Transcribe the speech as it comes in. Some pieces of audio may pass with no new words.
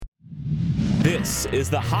This is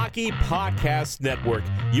the Hockey Podcast Network,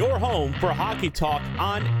 your home for hockey talk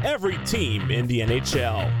on every team in the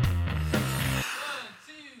NHL.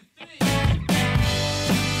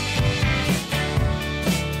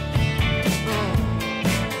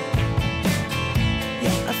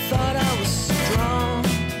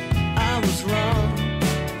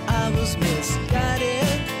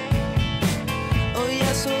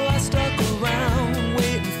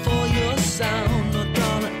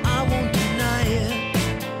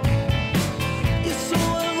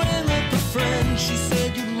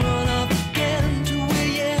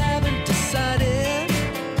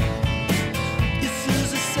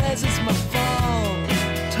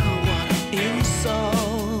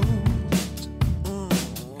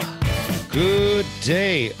 Good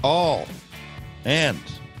day, all, and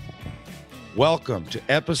welcome to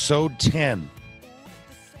episode 10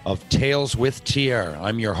 of Tales with TR.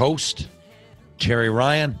 I'm your host, Terry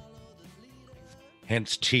Ryan,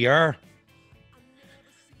 hence TR.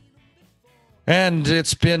 And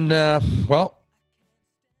it's been,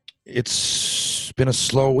 it's been a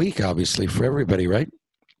slow week, obviously, for everybody, right?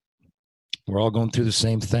 We're all going through the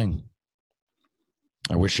same thing.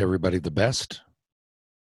 I wish everybody the best.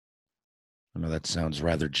 I know that sounds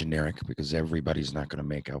rather generic because everybody's not going to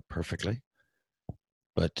make out perfectly.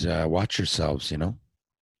 But watch yourselves, you know.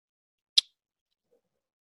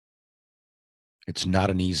 It's not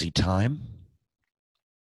an easy time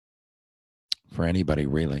for anybody,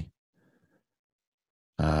 really.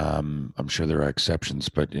 I'm sure there are exceptions,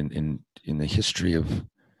 but in the history of,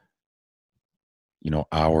 in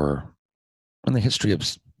the history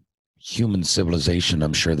of human civilization,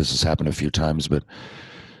 I'm sure this has happened a few times, but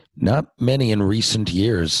not many in recent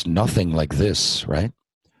years, nothing like this, right?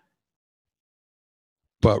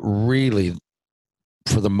 But really,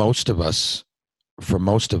 for most of us,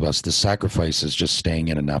 the sacrifice is just staying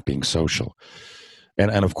in and not being social.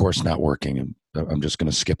 And of course, not working. And I'm just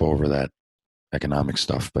going to skip over that economic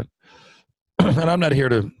stuff. But and I'm not here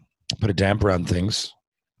to put a damper on things.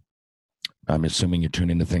 I'm assuming you tune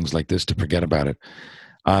into things like this to forget about it.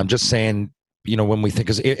 I'm just saying, when we think,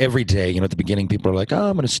 because every day, at the beginning, people are like, oh,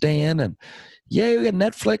 I'm going to stay in and yeah, we got a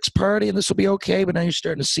Netflix party and this will be okay. But now you're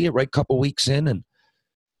starting to see it right a couple weeks in and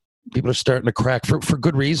people are starting to crack for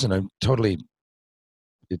good reason.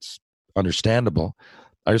 It's understandable.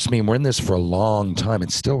 I just mean, we're in this for a long time.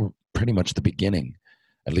 It's still pretty much the beginning,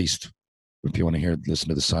 at least if you want to listen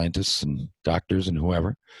to the scientists and doctors and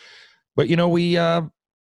whoever. But, we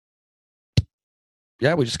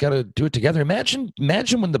just got to do it together. Imagine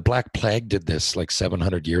when the Black Plague did this like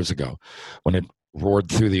 700 years ago, when it roared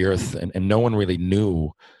through the earth and no one really knew.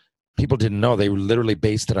 People didn't know. They literally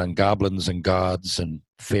based it on goblins and gods and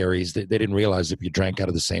fairies. They didn't realize if you drank out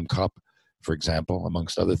of the same cup, for example,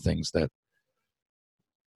 amongst other things, that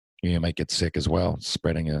you might get sick as well,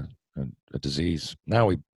 spreading a disease. Now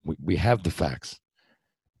we have the facts.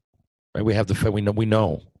 Right? We have the we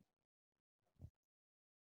know.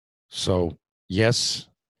 So yes,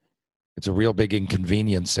 it's a real big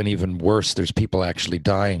inconvenience, and even worse, there's people actually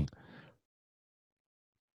dying.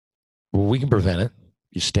 Well, we can prevent it.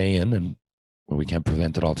 You stay in, and we can't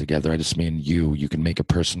prevent it altogether. I just mean you can make a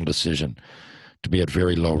personal decision to be at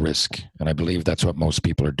very low risk, and I believe that's what most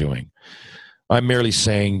people are doing. I'm merely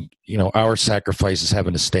saying, our sacrifice is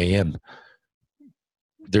having to stay in.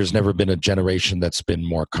 There's never been a generation that's been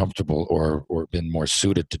more comfortable or been more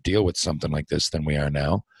suited to deal with something like this than we are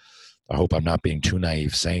now. I hope I'm not being too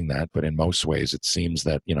naive saying that, but in most ways it seems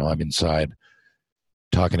that, I'm inside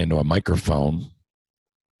talking into a microphone,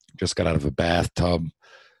 just got out of a bathtub,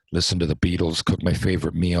 listened to the Beatles, cooked my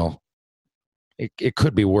favorite meal. It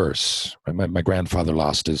could be worse. My grandfather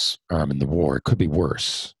lost his arm in the war. It could be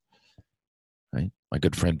worse. Right? My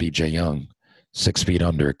good friend B.J. Young, 6 feet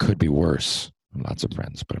under. It could be worse. Lots of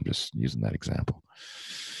friends, but I'm just using that example.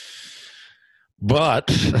 But,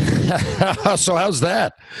 so how's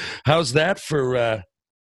that? How's that for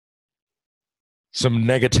some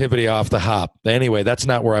negativity off the hop? Anyway, that's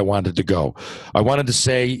not where I wanted to go. I wanted to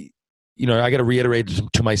say, I got to reiterate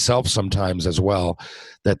to myself sometimes as well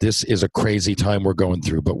that this is a crazy time we're going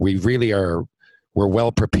through, but we really are, we're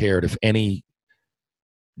well prepared if any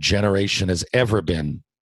generation has ever been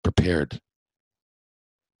prepared.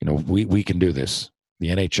 We can do this. The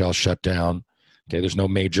NHL shut down. Okay, there's no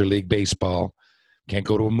Major League Baseball. Can't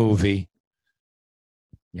go to a movie,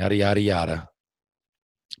 yada, yada, yada.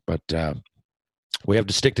 But we have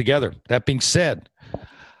to stick together. That being said,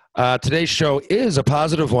 today's show is a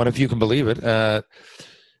positive one, if you can believe it.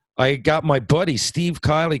 I got my buddy Steve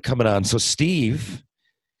Kiley coming on. So Steve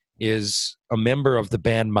is a member of the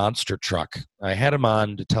band Monster Truck. I had him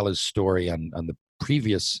on to tell his story on the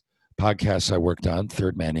previous podcasts I worked on,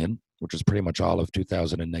 Third Man In, which was pretty much all of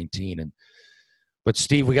 2019. But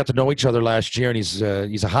Steve, we got to know each other last year, and he's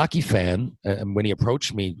a hockey fan. And when he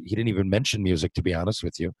approached me, he didn't even mention music, to be honest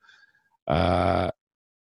with you.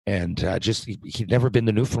 He'd never been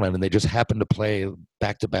to Newfoundland, and they just happened to play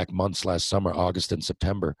back-to-back months last summer, August and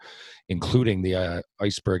September, including the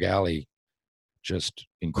Iceberg Alley, just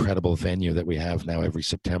incredible venue that we have now every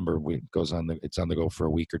September. It's on the go for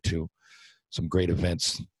a week or two. Some great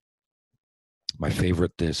events. My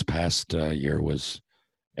favorite this past year was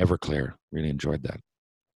Everclear. Really enjoyed that.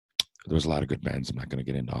 There was a lot of good bands. I'm not going to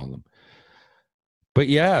get into all of them. But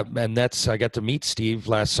yeah, and I got to meet Steve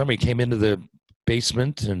last summer. He came into the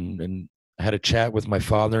basement and had a chat with my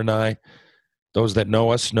father and I. Those that know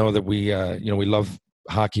us know that we love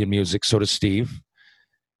hockey and music. So does Steve.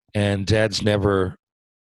 And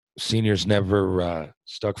seniors never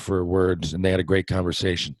stuck for words, and they had a great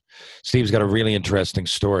conversation. Steve's got a really interesting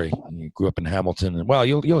story. He grew up in Hamilton, and well,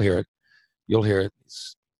 you'll hear it. You'll hear it.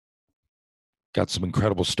 He's got some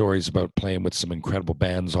incredible stories about playing with some incredible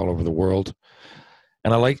bands all over the world.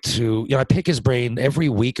 And I like to, I pick his brain every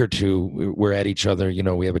week or two. We're at each other,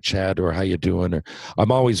 we have a chat, or how you doing? Or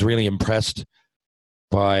I'm always really impressed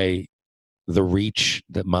by the reach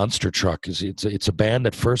that Monster Truck is. It's a band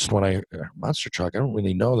at first when Monster Truck, I don't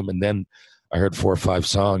really know them. And then I heard 4 or 5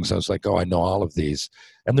 songs. I was like, oh, I know all of these.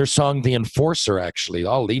 And their song, The Enforcer, actually,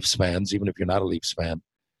 all Leafs fans, even if you're not a Leafs fan,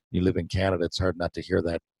 you live in Canada, it's hard not to hear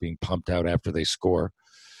that being pumped out after they score.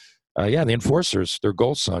 The Enforcers, their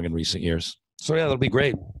goal song in recent years. So yeah, that'll be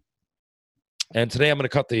great. And today I'm going to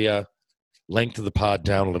cut the length of the pod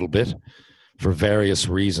down a little bit for various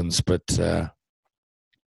reasons. But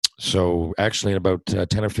so actually in about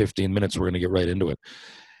 10 or 15 minutes, we're going to get right into it.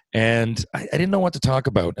 And I didn't know what to talk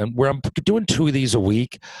about. And where I'm doing 2 of these a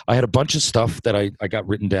week, I had a bunch of stuff that I got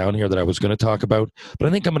written down here that I was going to talk about. But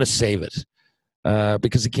I think I'm going to save it.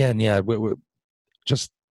 Because again,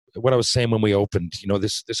 just what I was saying when we opened,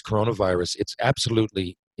 this coronavirus, it's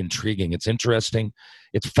absolutely intriguing. It's interesting.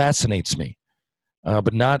 It fascinates me,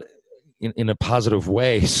 but not in a positive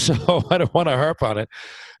way. So I don't want to harp on it.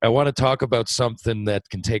 I want to talk about something that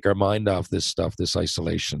can take our mind off this stuff, this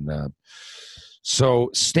isolation. So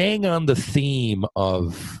staying on the theme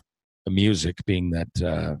of music, being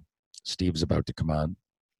that Steve's about to come on,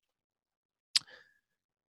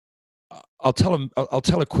 I'll tell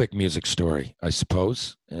a quick music story, I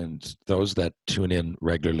suppose. And those that tune in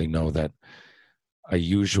regularly know that I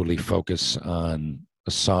usually focus on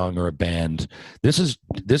a song or a band. This is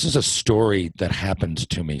a story that happened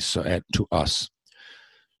to me, to us.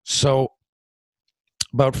 So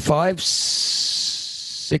about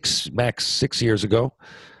 6 years ago,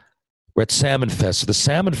 we're at Salmon Fest. So the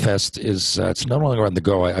Salmon Fest is it's no longer on the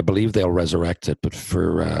go. I believe they'll resurrect it, but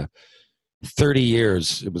for 30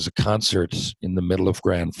 years, it was a concert in the middle of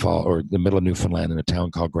Grand Falls, or the middle of Newfoundland, in a town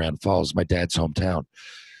called Grand Falls, my dad's hometown.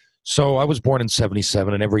 So I was born in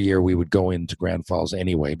 1977, and every year we would go into Grand Falls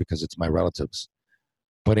anyway because it's my relatives.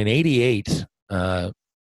 But in 1988,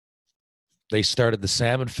 they started the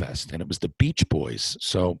Salmon Fest, and it was the Beach Boys.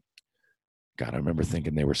 So, God, I remember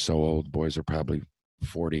thinking they were so old. Boys are probably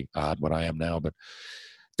 40 odd what I am now, but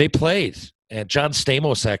they played, and John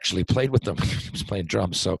Stamos actually played with them. He was playing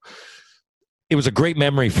drums, so it was a great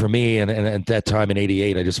memory for me. And at that time in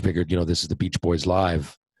 1988, I just figured, this is the Beach Boys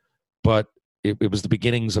live. But it was the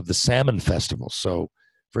beginnings of the Salmon Festival. So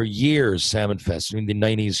for years, Salmon Fest, in the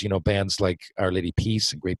 90s, bands like Our Lady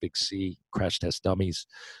Peace and Great Big Sea, Crash Test Dummies,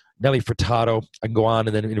 Nelly Furtado, I can go on.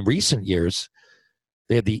 And then in recent years,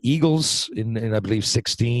 they had the Eagles in I believe,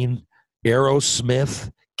 16, Aerosmith,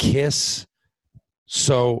 Kiss.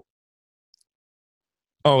 So,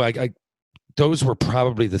 those were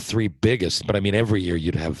probably the 3 biggest, but every year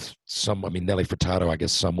you'd have some. Nelly Furtado, I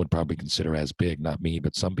guess some would probably consider as big, not me,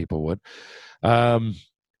 but some people would. I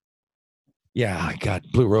got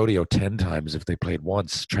Blue Rodeo 10 times if they played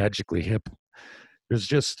once. Tragically Hip.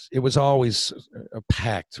 It was always a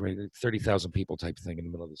packed, right, 30,000 people type thing in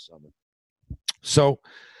the middle of the summer. So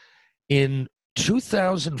in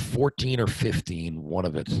 2014 or 15, one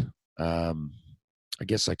of it, I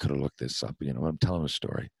guess I could have looked this up, I'm telling a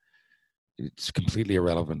story. It's completely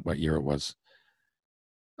irrelevant what year it was.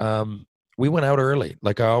 We went out early,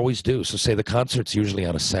 like I always do. So say the concert's usually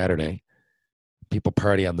on a Saturday. People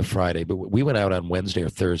party on the Friday, but we went out on Wednesday or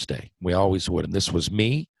Thursday. We always would. And this was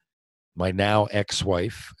me, my now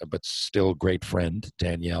ex-wife, but still great friend,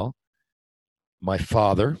 Danielle, my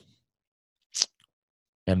father,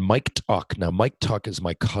 and Mike Tuck. Now, Mike Tuck is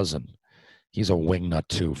my cousin. He's a wingnut,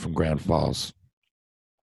 too, from Grand Falls.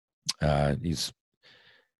 He's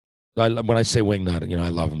When I say wingnut, I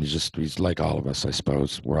love him. He's like all of us, I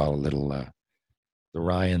suppose. We're all a little the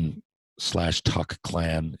Ryan/Tuck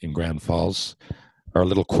clan in Grand Falls are a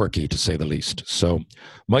little quirky, to say the least. So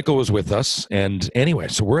Michael was with us, and anyway,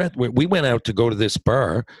 so we went out to go to this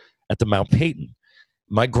bar at the Mount Peyton.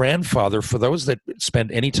 My grandfather, for those that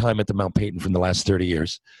spent any time at the Mount Peyton from the last 30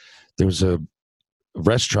 years, there was a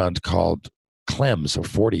restaurant called Clem's, or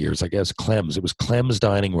 40 years, I guess, Clem's. It was Clem's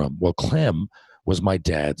Dining Room. Well, Clem was my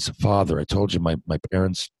dad's father. I told you my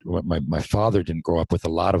parents, my father didn't grow up with a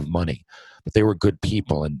lot of money, but they were good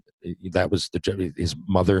people. And that was his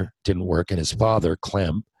mother didn't work, and his father,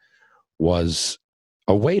 Clem, was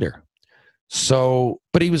a waiter. So,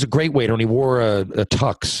 but he was a great waiter, and he wore a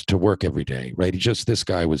tux to work every day, right? This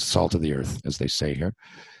guy was salt of the earth, as they say here.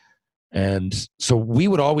 And so we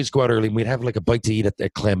would always go out early, and we'd have like a bite to eat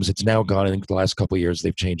at Clem's. It's now gone. I think the last couple of years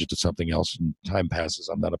they've changed it to something else, and time passes.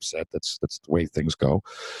 I'm not upset. That's the way things go.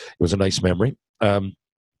 It was a nice memory.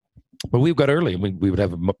 But we got early, and we would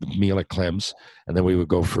have a meal at Clem's, and then we would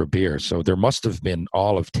go for a beer. So there must have been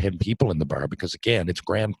all of 10 people in the bar, because again, it's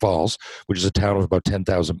Grand Falls, which is a town of about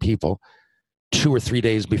 10,000 people, 2 or 3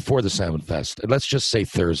 days before the Salmon Fest. And let's just say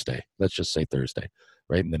Thursday.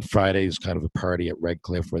 Right? And then Friday is kind of a party at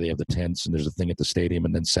Redcliffe where they have the tents, and there's a thing at the stadium,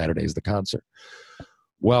 and then Saturday is the concert.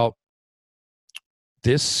 Well,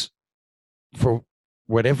 for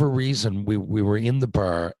whatever reason, we were in the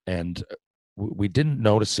bar, and we didn't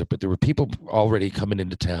notice it, but there were people already coming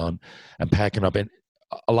into town and packing up. And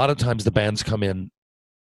a lot of times the bands come in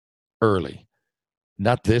early,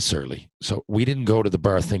 not this early. So we didn't go to the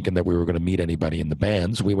bar thinking that we were going to meet anybody in the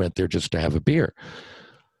bands. We went there just to have a beer.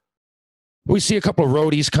 We see a couple of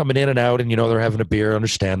roadies coming in and out, and, they're having a beer,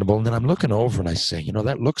 understandable. And then I'm looking over and I say,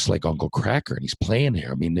 that looks like Uncle Kracker, and he's playing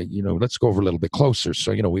here. I mean, let's go over a little bit closer.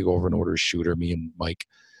 So, we go over and order a shooter, me and Mike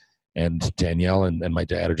and Danielle and my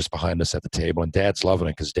dad are just behind us at the table. And Dad's loving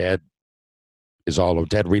it, because Dad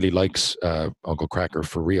really likes Uncle Kracker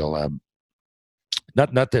for real.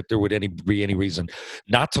 Not that there would be any reason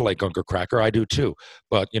not to like Uncle Kracker. I do too.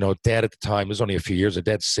 But, Dad at the time, it was only a few years.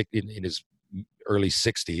 Dad's sick in his early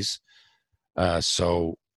 60s.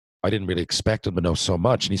 So I didn't really expect him to know so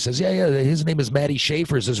much. And he says, yeah, his name is Matty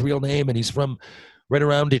Schaefer, is his real name. And he's from right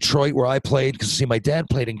around Detroit, where I played. Because, see, my dad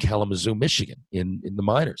played in Kalamazoo, Michigan, in the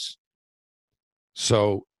minors.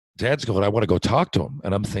 So Dad's going, I want to go talk to him.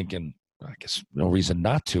 And I'm thinking, I guess no reason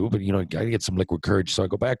not to, but, I got to get some liquid courage. So I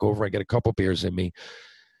go back over, I get a couple beers in me.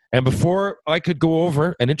 And before I could go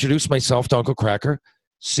over and introduce myself to Uncle Kracker,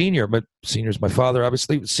 Senior's my father,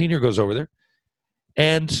 obviously. Senior goes over there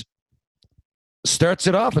and starts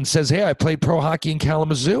it off and says, hey, I played pro hockey in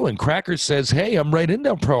Kalamazoo. And Kracker says, hey, I'm right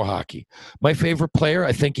into pro hockey. My favorite player,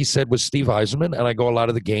 I think he said, was Steve Yzerman, and I go a lot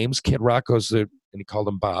of the games. Kid Rock goes to, and he called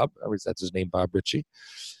him Bob. That's his name, Bob Ritchie.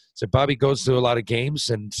 So Bobby goes to a lot of games,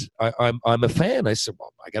 and I'm a fan. I said,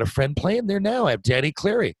 well, I got a friend playing there now. I have Danny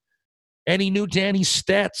Cleary. And he knew Danny's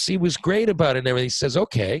stats. He was great about it and everything. He says,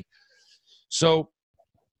 okay. So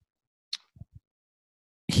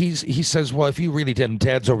he says, well, if you really didn't,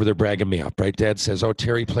 Dad's over there bragging me up, right? Dad says, oh,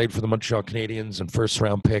 Terry played for the Montreal Canadiens and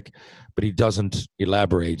first-round pick, but he doesn't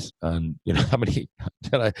elaborate on, how many.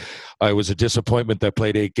 I was a disappointment that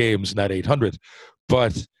played 8 games, not 800,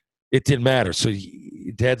 but it didn't matter. So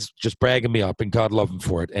Dad's just bragging me up, and God love him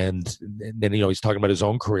for it. And then, he's talking about his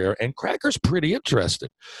own career, and Cracker's pretty interested.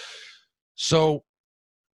 So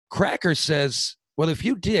Kracker says, well, if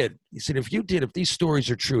these stories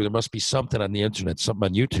are true, there must be something on the internet, something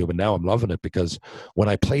on YouTube. And now I'm loving it, because when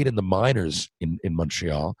I played in the minors in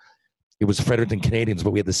Montreal, it was Fredericton Canadians,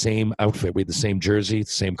 but we had the same outfit. We had the same jersey,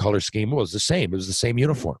 the same color scheme. It was the same. It was the same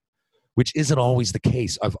uniform, which isn't always the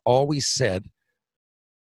case. I've always said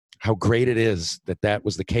how great it is that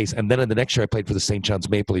was the case. And then in the next year, I played for the St. John's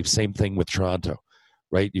Maple Leafs. Same thing with Toronto,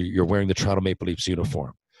 right? You're wearing the Toronto Maple Leafs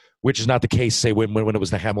uniform, which is not the case, say, when it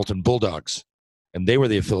was the Hamilton Bulldogs. And they were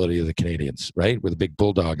the affiliate of the Canadians, right, with a big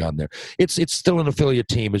bulldog on there. It's still an affiliate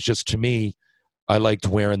team. It's just, to me, I liked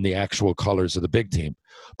wearing the actual colors of the big team.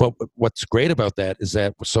 But what's great about that is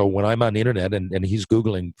that, so when I'm on the internet and he's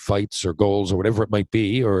Googling fights or goals or whatever it might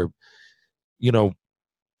be, or,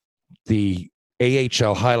 the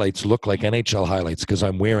AHL highlights look like NHL highlights because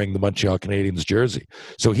I'm wearing the Montreal Canadiens jersey.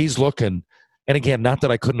 So he's looking, and again, not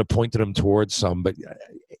that I couldn't have pointed him towards some, but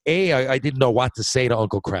I didn't know what to say to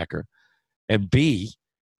Uncle Kracker. And B,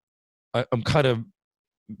 I'm kind of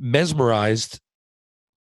mesmerized,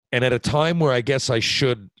 and at a time where I guess I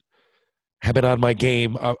should have been on my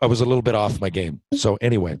game, I was a little bit off my game. So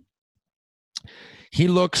anyway, he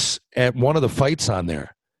looks at one of the fights on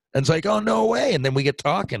there, And it's like, oh, no way. And then we get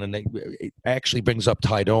talking, and it actually brings up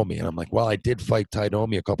Ty Domi. And I'm like, well, I did fight Ty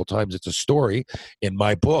Domi a couple times. It's a story in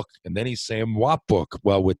my book. And then he's saying, what book?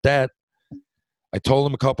 Well, with that, I told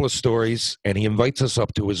him a couple of stories, and he invites us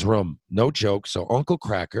up to his room. No joke. So Uncle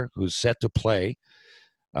Kracker, who's set to play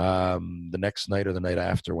the next night or the night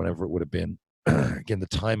after, whenever it would have been. Again, the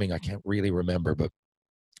timing, I can't really remember, but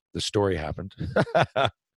the story happened.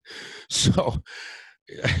 So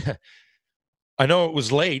I know it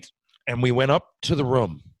was late, and we went up to the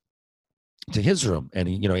room, to his room, and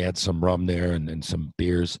he had some rum there and some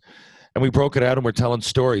beers, and we broke it out, and we're telling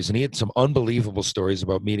stories, and he had some unbelievable stories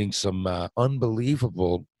about meeting some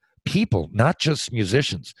unbelievable people, not just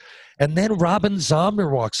musicians. And then Robin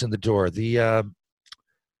Zomner walks in the door, the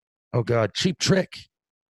Cheap Trick,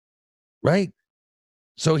 right?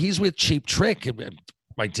 So he's with Cheap Trick, and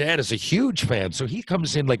my dad is a huge fan, so he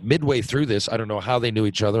comes in like midway through this. I don't know how they knew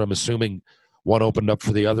each other. I'm assuming one opened up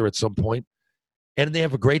for the other at some point, and they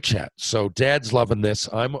have a great chat. So Dad's loving this.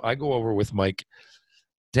 I go over with Mike.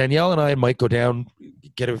 Danielle and I and Mike go down,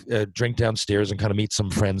 get a drink downstairs, and kind of meet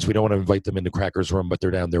some friends. We don't want to invite them into Cracker's room, but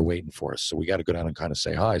they're down there waiting for us. So we got to go down and kind of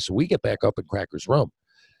say hi. So we get back up in Cracker's room,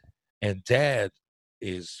 and Dad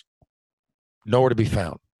is nowhere to be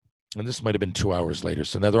found. And this might have been 2 hours later.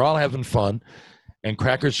 So now they're all having fun, and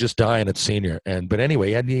Cracker's just dying at Senior. But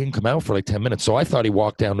anyway, he didn't come out for like 10 minutes. So I thought he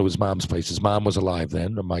walked down to his mom's place. His mom was alive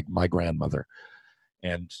then, my grandmother.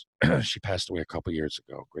 And she passed away a couple years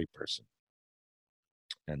ago. Great person.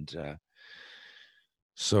 And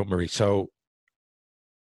so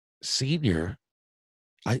Senior,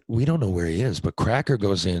 we don't know where he is, but Cracker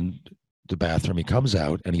goes in the bathroom. He comes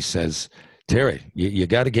out and he says, Terry, you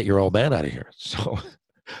got to get your old man out of here. So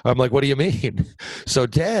I'm like, what do you mean? So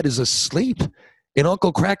Dad is asleep in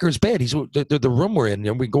Uncle Cracker's bed. He's the room we're in,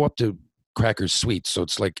 and we go up to Cracker's suite. So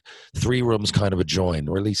it's like 3 rooms kind of adjoined,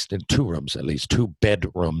 or at least in 2 rooms, at least 2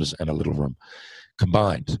 bedrooms and a little room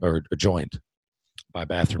combined or adjoined by a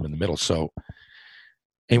bathroom in the middle. So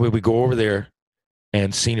anyway, we go over there,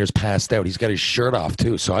 and Senior's passed out. He's got his shirt off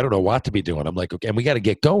too. So I don't know what to be doing. I'm like, okay, and we got to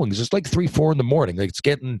get going. It's like 3, 4 in the morning. Like it's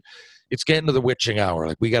getting to the witching hour.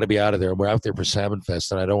 Like we got to be out of there. And we're out there for Salmon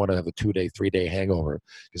Fest, and I don't want to have a 2-day, 3-day hangover,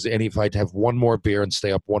 because if I'd have one more beer and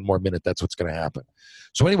stay up one more minute, that's what's going to happen.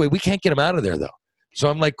 So anyway, we can't get him out of there though. So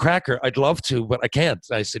I'm like, Cracker, I'd love to, but I can't.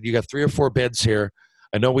 I said, you got 3 or 4 beds here.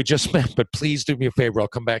 I know we just met, but please do me a favor. I'll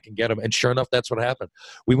come back and get him. And sure enough, that's what happened.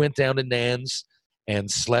 We went down to Nan's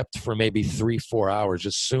and slept for maybe 3-4 hours.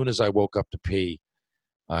 As soon as I woke up to pee,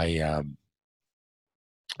 as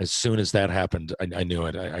soon as that happened, I knew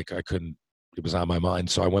it. I couldn't. It was on my mind.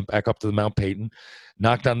 So I went back up to the Mount Peyton,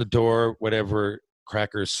 knocked on the door, whatever,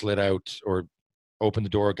 Cracker slid out or opened the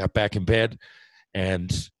door, got back in bed,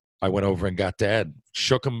 and I went over and got Dad.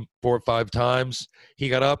 Shook him 4 or 5 times. He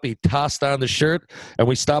got up, he tossed on the shirt, and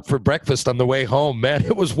we stopped for breakfast on the way home. Man,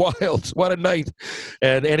 it was wild. What a night.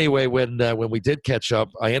 And anyway, when we did catch up,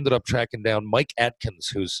 I ended up tracking down Mike Atkins,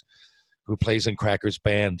 who plays in Cracker's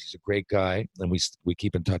band. He's a great guy, and we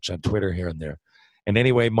keep in touch on Twitter here and there. And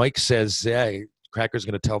anyway, Mike says, hey, Cracker's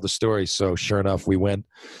going to tell the story. So sure enough, we went.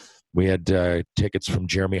 We had tickets from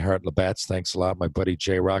Jeremy Hart Labatt's. Thanks a lot, my buddy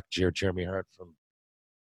J-Rock, Jeremy Hart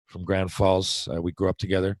from Grand Falls. We grew up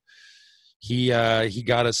together. He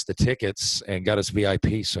got us the tickets and got us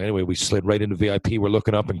VIP. So anyway, we slid right into VIP. We're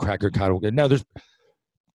looking up, and Cracker caught. Now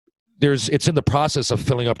it's in the process of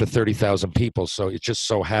filling up to 30,000 people. So it just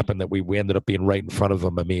so happened that we ended up being right in front of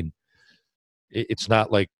him. I mean, it's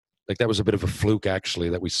not like that was a bit of a fluke, actually,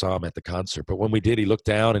 that we saw him at the concert. But when we did, he looked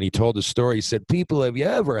down and he told the story. He said, people, have you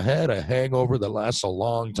ever had a hangover that lasts a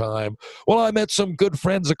long time? Well, I met some good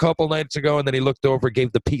friends a couple nights ago. And then he looked over,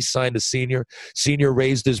 gave the peace sign to Senior. Senior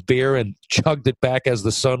raised his beer and chugged it back as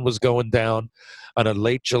the sun was going down on a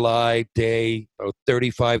late July day, about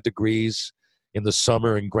 35 degrees in the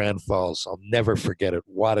summer in Grand Falls. I'll never forget it.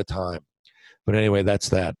 What a time. But anyway, that's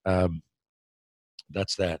that.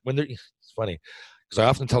 That's that. It's funny, because I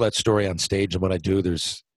often tell that story on stage, and when I do,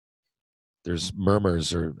 there's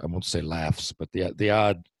murmurs, or I won't say laughs, but the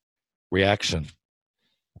odd reaction.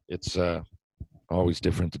 It's always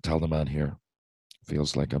different to tell them on here.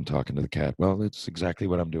 Feels like I'm talking to the cat. Well, it's exactly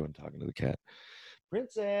what I'm doing, talking to the cat.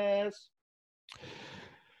 Princess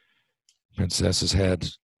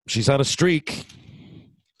she's on a streak.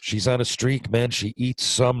 She's on a streak, man. She eats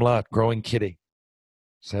some lot. Growing kitty.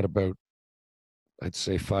 She's had about, I'd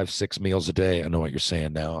say, 5-6 meals a day. I know what you're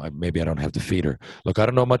saying now. Maybe I don't have to feed her. Look, I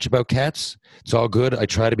don't know much about cats. It's all good. I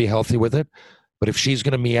try to be healthy with it. But if she's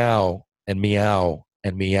going to meow and meow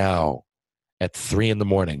and meow at 3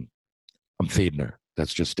 a.m, I'm feeding her.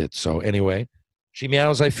 That's just it. So anyway, She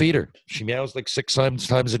meows, I feed her. She meows like 6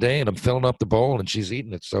 times a day, and I'm filling up the bowl, and she's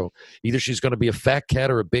eating it. So either she's going to be a fat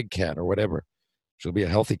cat or a big cat or whatever. She'll be a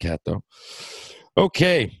healthy cat, though.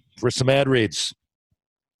 Okay, for some ad reads.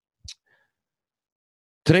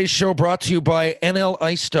 Today's show brought to you by NL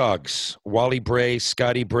Ice Dogs. Wally Bray,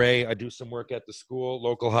 Scotty Bray. I do some work at the school,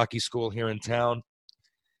 local hockey school here in town.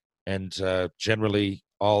 And generally,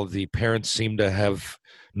 all the parents seem to have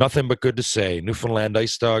nothing but good to say. Newfoundland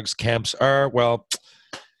Ice Dogs camps are, well,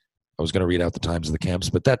 I was going to read out the times of the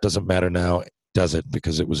camps, but that doesn't matter now, does it?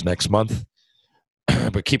 Because it was next month.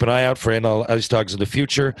 But keep an eye out for NL Ice Dogs in the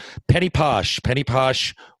future. Penny Posh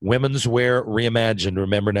Women's Wear Reimagined.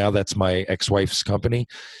 Remember now, that's my ex-wife's company.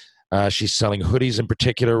 She's selling hoodies in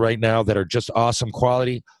particular right now that are just awesome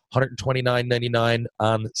quality. $129.99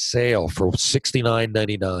 on sale for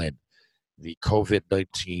 $69.99. The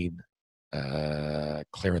COVID-19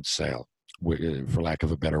 clearance sale, for lack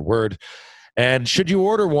of a better word. And should you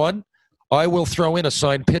order one, I will throw in a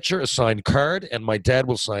signed picture, a signed card, and my dad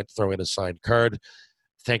will throw in a signed card.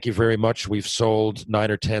 Thank you very much. We've sold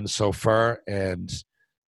 9 or 10 so far, and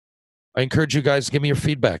I encourage you guys to give me your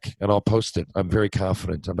feedback, and I'll post it. I'm very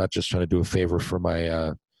confident. I'm not just trying to do a favor for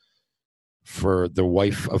my for the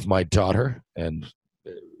wife of my daughter. And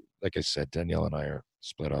like I said, Danielle and I are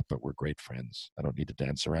split up, but we're great friends. I don't need to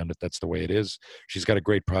dance around it. That's the way it is. She's got a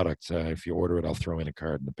great product. If you order it, I'll throw in a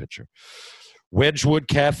card and a picture. Wedgwood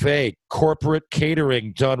Cafe, corporate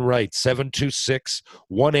catering done right.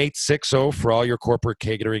 726-1860 for all your corporate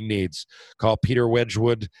catering needs. Call Peter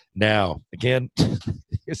Wedgwood now. Again,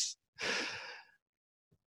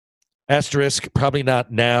 asterisk, probably not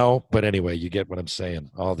now, but anyway, you get what I'm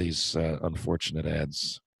saying. All these unfortunate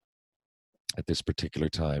ads at this particular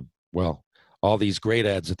time. Well, all these great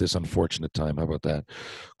ads at this unfortunate time. How about that?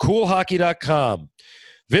 CoolHockey.com.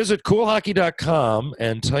 Visit CoolHockey.com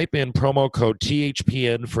and type in promo code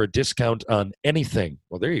THPN for a discount on anything.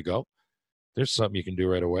 Well, there you go. There's something you can do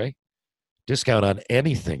right away. Discount on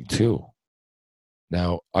anything, too.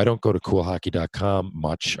 Now, I don't go to CoolHockey.com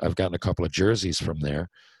much. I've gotten a couple of jerseys from there.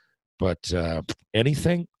 But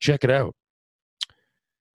anything, check it out.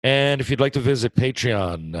 And if you'd like to visit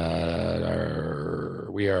Patreon,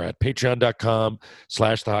 we are at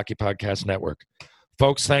patreon.com/the Hockey Podcast Network.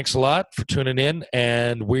 Folks, thanks a lot for tuning in,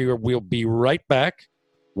 and we'll be right back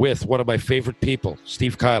with one of my favorite people,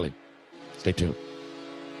 Steve Kiley. Stay tuned.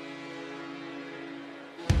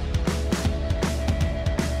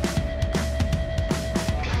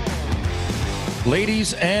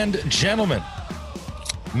 Ladies and gentlemen,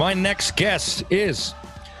 my next guest is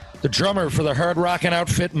the drummer for the hard rockin'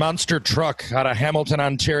 outfit Monster Truck out of Hamilton,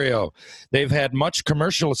 Ontario. They've had much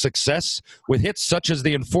commercial success with hits such as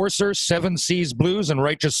The Enforcer, Seven Seas Blues, and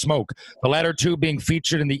Righteous Smoke, the latter two being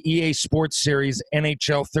featured in the EA Sports Series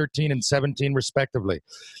NHL 13 and 17, respectively.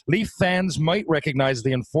 Leaf fans might recognize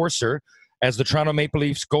The Enforcer as the Toronto Maple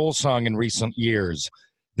Leafs goal song in recent years.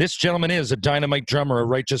 This gentleman is a dynamite drummer, a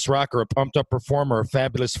righteous rocker, a pumped-up performer, a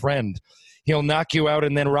fabulous friend. He'll knock you out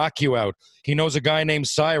and then rock you out. He knows a guy named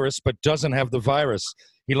Cyrus but doesn't have the virus.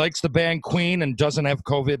 He likes the band Queen and doesn't have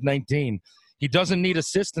COVID-19. He doesn't need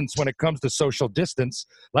assistance when it comes to social distance.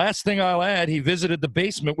 Last thing I'll add, he visited the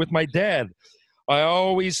basement with my dad. I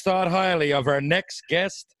always thought highly of our next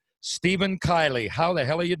guest, Stephen Kiley. How the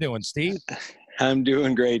hell are you doing, Steve? I'm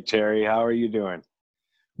doing great, Terry. How are you doing?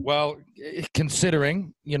 Well,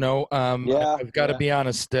 considering, I've got to be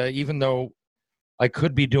honest, even though I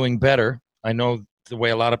could be doing better, I know the way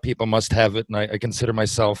a lot of people must have it, and I consider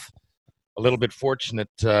myself a little bit fortunate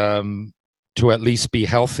to at least be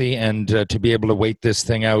healthy and to be able to wait this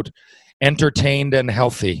thing out entertained and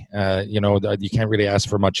healthy. You can't really ask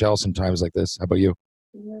for much else in times like this. How about you?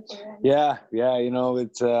 Yeah.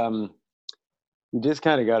 It's you just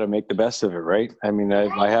kind of got to make the best of it, right? I mean,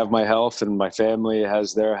 I have my health and my family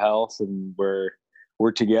has their health, and we're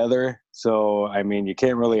together. So, I mean, you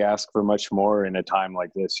can't really ask for much more in a time like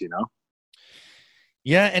this,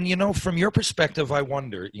 Yeah, and, from your perspective, I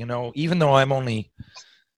wonder, even though I'm only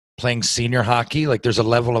playing senior hockey, like there's a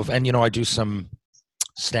level of, and, I do some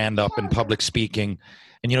stand-up and public speaking,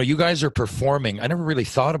 and, you guys are performing. I never really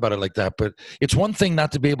thought about it like that, but it's one thing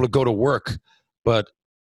not to be able to go to work, but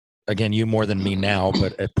again, you more than me now,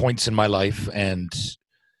 but at points in my life and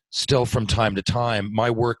still from time to time, my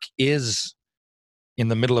work is in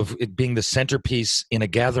the middle of it being the centerpiece in a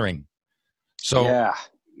gathering. So yeah.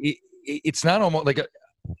 It's not almost like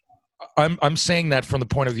I'm saying that from the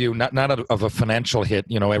point of view, not of a financial hit,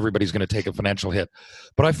 everybody's going to take a financial hit,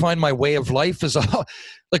 but I find my way of life is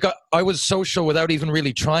like I was social without even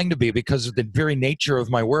really trying to be, because the very nature of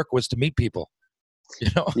my work was to meet people.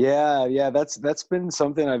 Yeah, that's been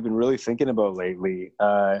something I've been really thinking about lately.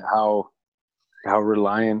 How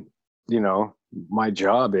reliant, my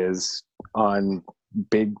job is on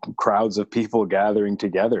big crowds of people gathering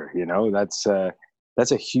together. That's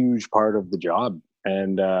a huge part of the job,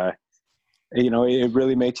 and it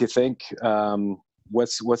really makes you think,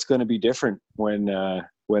 what's going to be different when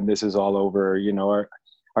this is all over.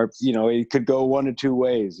 It could go one of two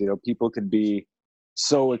ways. People could be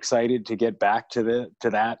so excited to get back to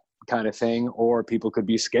that kind of thing, or people could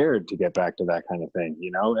be scared to get back to that kind of thing.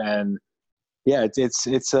 And yeah,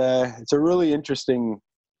 it's a really interesting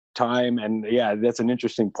time, and yeah, that's an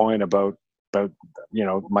interesting point about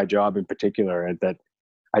my job in particular, and that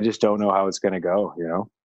I just don't know how it's going to go.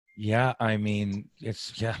 Yeah, I mean,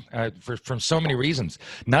 from so many reasons,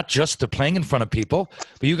 not just the playing in front of people,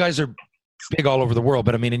 but you guys are big all over the world.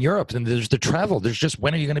 But I mean, in Europe, and there's the travel. There's just,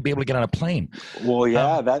 when are you going to be able to get on a plane? Well,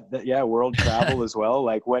 yeah, world travel as well.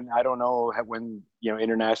 Like, I don't know when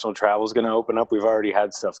international travel is going to open up. We've already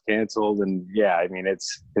had stuff canceled, and yeah, I mean,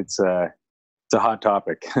 it's a hot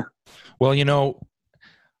topic. Well,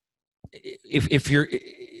 if you're,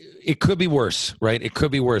 it could be worse, right? It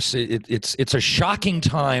could be worse. It's a shocking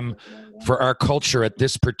time for our culture at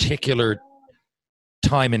this particular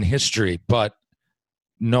time in history, but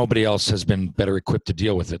nobody else has been better equipped to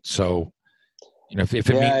deal with it. So, if it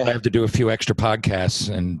means I have to do a few extra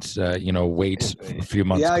podcasts and, wait a few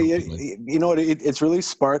months. Yeah, it's really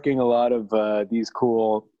sparking a lot of these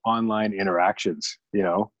cool online interactions,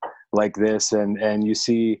 like this. And you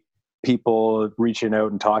see people reaching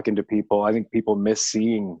out and talking to people. I think people miss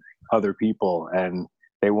seeing other people, and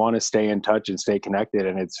they want to stay in touch and stay connected.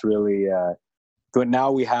 And it's really, but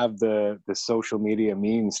now we have the social media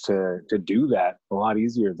means to do that a lot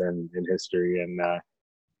easier than in history. And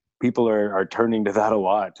people are turning to that a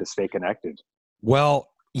lot to stay connected. Well,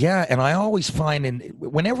 yeah. And I always find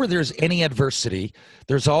whenever there's any adversity,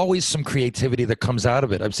 there's always some creativity that comes out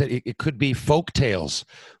of it. I've said it could be folk tales,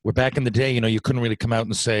 where back in the day, you couldn't really come out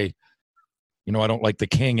and say, I don't like the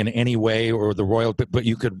king in any way, or the royal, but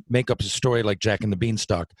you could make up a story like Jack and the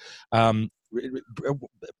Beanstalk.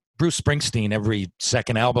 Bruce Springsteen, every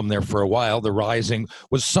second album there for a while, The Rising,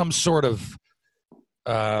 was some sort of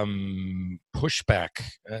pushback,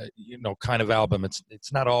 kind of album.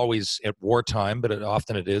 It's not always at wartime, but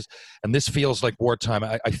often it is. And this feels like wartime.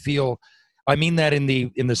 I mean that in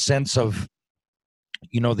the sense of,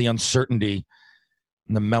 the uncertainty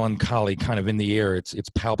and the melancholy kind of in the air. It's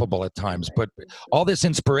palpable at times, but all this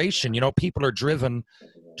inspiration, people are driven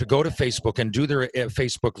to go to Facebook and do their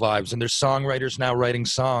Facebook lives, and there's songwriters now writing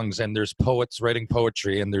songs, and there's poets writing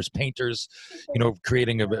poetry, and there's painters,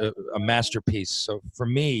 creating a masterpiece. So for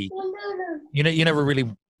me, you never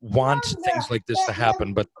really want things like this to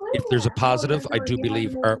happen, but if there's a positive, I do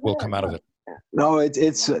believe art will come out of it. No,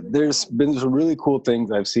 there's been some really cool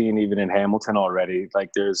things I've seen even in Hamilton already. Like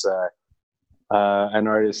there's an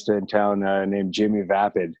artist in town named Jimmy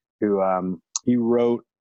Vapid, who he wrote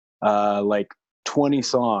like 20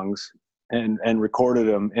 songs and recorded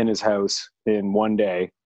them in his house in one day,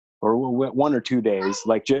 or 1 or 2 days,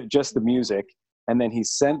 like just the music. And then he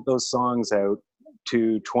sent those songs out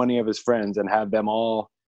to 20 of his friends and had them all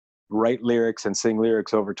write lyrics and sing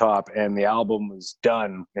lyrics over top. And the album was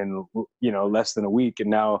done in, less than a week. And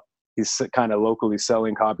now he's kind of locally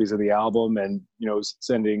selling copies of the album, and,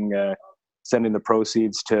 sending the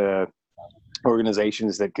proceeds to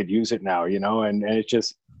organizations that could use it now, and it's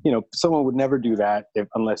just, someone would never do that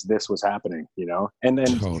unless this was happening, and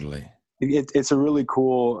then totally. It's a really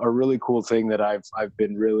cool thing that I've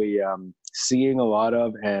been really seeing a lot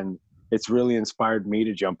of, and it's really inspired me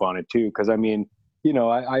to jump on it too. Cause I mean,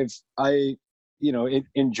 I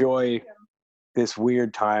enjoy this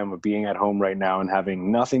weird time of being at home right now and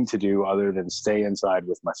having nothing to do other than stay inside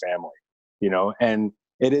with my family, and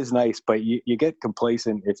it is nice, but you get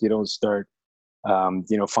complacent if you don't start,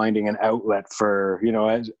 finding an outlet for,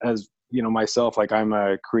 as myself, like I'm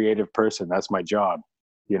a creative person, that's my job,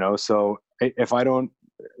 so if I don't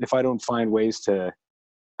find ways to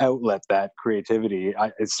outlet that creativity,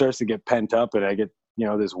 it starts to get pent up, and I get,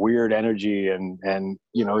 this weird energy, and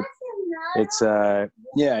it's I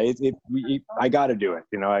got to do it.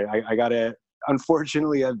 I got to,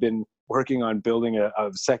 unfortunately, I've been working on building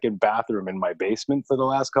a second bathroom in my basement for the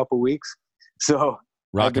last couple of weeks. So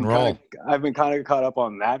rock and roll. I've been kind of caught up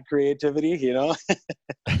on that creativity,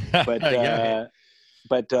 but,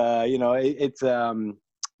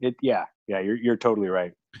 you're totally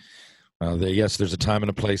right. Yes, there's a time and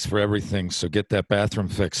a place for everything. So get that bathroom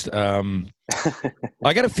fixed. I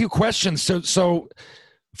got a few questions. So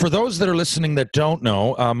for those that are listening that don't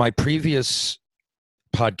know, my previous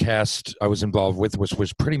podcast I was involved with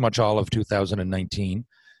was pretty much all of 2019.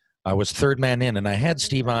 I was third man in, and I had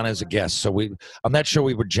Steve on as a guest. So on that show,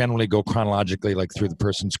 we would generally go chronologically, like through the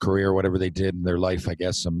person's career, whatever they did in their life, I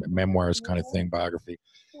guess, some memoirs kind of thing, biography.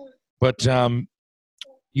 But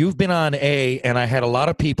you've been on and I had a lot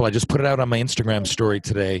of people. I just put it out on my Instagram story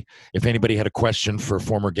today. If anybody had a question for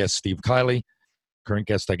former guest Steve Kiley, current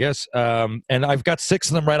guest, I guess. And I've got 6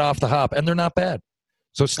 of them right off the hop, and they're not bad.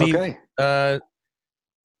 So, Steve,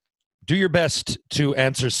 do your best to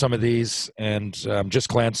answer some of these, and just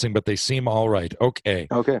glancing, but they seem all right. Okay.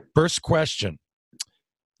 First question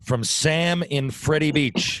from Sam in Freddie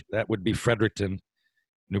Beach. That would be Fredericton,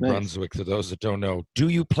 New Brunswick, for those that don't know. Do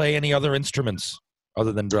you play any other instruments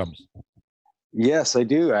other than drums? Yes, I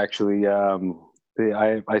do, actually.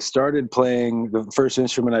 I started playing, the first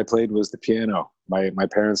instrument I played was the piano. My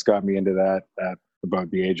parents got me into that at about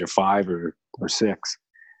the age of 5 or 6.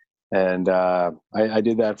 And I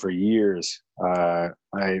did that for years. I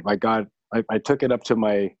took it up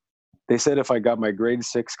to they said if I got my grade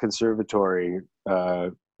 6 conservatory,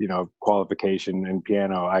 qualification in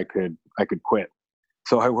piano, I could quit.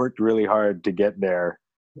 So I worked really hard to get there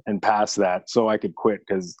and pass that so I could quit,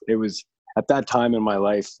 because it was at that time in my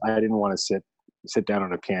life, I didn't want to sit down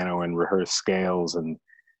on a piano and rehearse scales and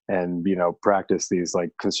practice these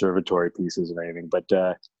like conservatory pieces or anything. But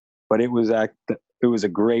it was a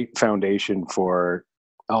great foundation for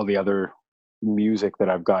all the other music that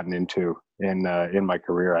I've gotten into in my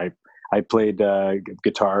career. I played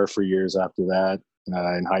guitar for years after that.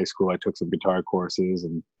 In high school, I took some guitar courses,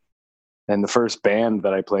 and the first band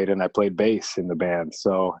that I played in, I played bass in the band.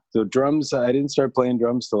 So drums, I didn't start playing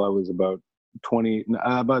drums till I was about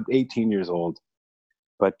 18 years old.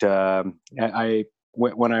 But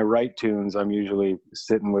when I write tunes, I'm usually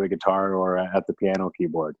sitting with a guitar or at the piano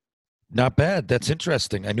keyboard. Not bad. That's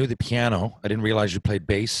interesting. I knew the piano. I didn't realize you played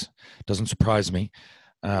bass. Doesn't surprise me.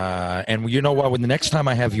 And you know what? When the next time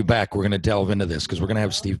I have you back, we're going to delve into this, because we're going to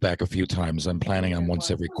have Steve back a few times. I'm planning on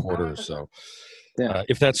once every quarter or so. Yeah.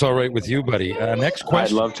 If that's all right with you, buddy. Next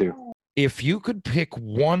question. I'd love to. If you could pick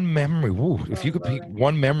one memory,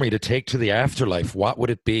 to take to the afterlife, what would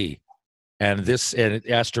it be? And this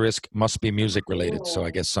asterisk must be music related. So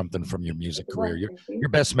I guess something from your music career, your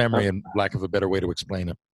best memory, and lack of a better way to explain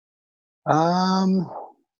it.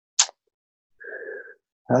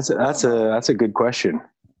 That's a good question.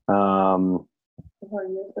 You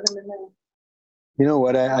know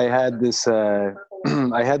what? I had this I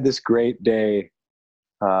had this great day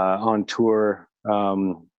on tour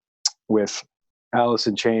with Alice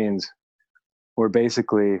in Chains, where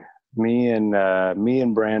basically me and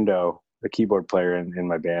Brando, the keyboard player in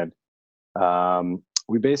my band,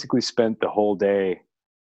 we basically spent the whole day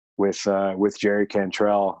with Jerry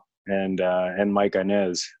Cantrell and Mike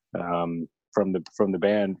Inez from the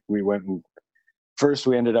band. We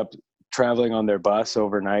ended up traveling on their bus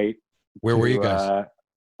overnight. Where were you guys?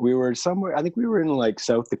 We were somewhere. I think we were in like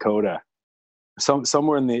South Dakota,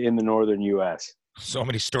 somewhere in the northern U.S. So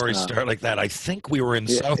many stories start like that. I think we were in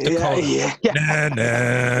South Dakota.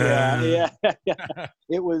 Yeah. Yeah.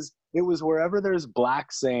 It was wherever there's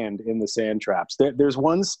black sand in the sand traps. There's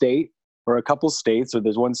one state or a couple states, or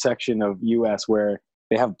there's one section of U.S. where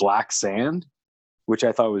they have black sand, which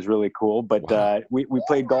I thought was really cool. But wow. We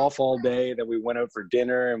played golf all day. Then we went out for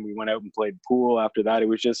dinner, and we went out and played pool after that. It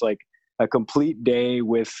was just like a complete day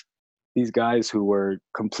with these guys who were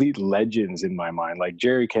complete legends in my mind. Like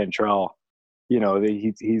Jerry Cantrell, he's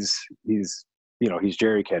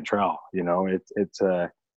Jerry Cantrell.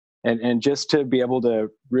 And just to be able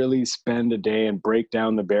to really spend a day and break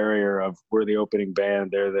down the barrier of we're the opening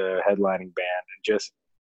band, they're the headlining band, and just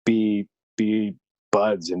be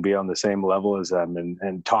buds and be on the same level as them,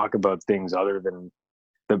 and talk about things other than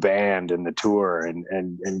the band and the tour,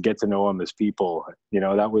 and get to know them as people.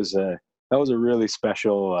 That was a really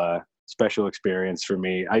special experience for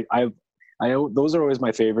me. Those are always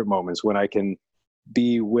my favorite moments, when I can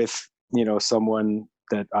be with someone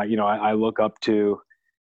that I look up to,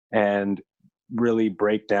 and really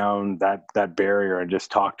break down that barrier and just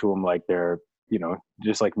talk to them like they're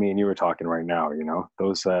just like me and you were talking right now.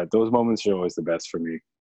 Those moments are always the best for me.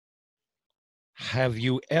 Have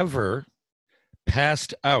you ever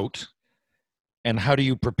passed out, and how do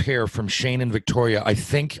you prepare? From Shane and Victoria, I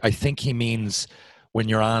think he means when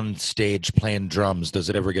you're on stage playing drums, does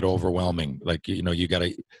it ever get overwhelming? Like, you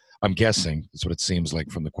gotta, I'm guessing that's what it seems like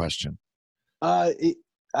from the question. I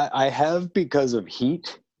have, because of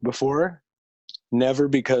heat before, never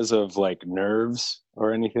because of like nerves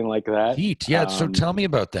or anything like that. Heat, yeah. So tell me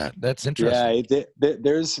about that. That's interesting. Yeah,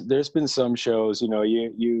 there's been some shows,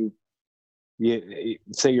 you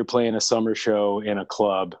say you're playing a summer show in a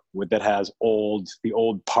club that has the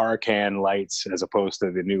old par can lights as opposed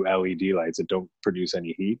to the new LED lights that don't produce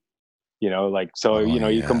any heat. You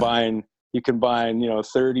combine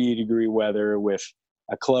 30-degree weather with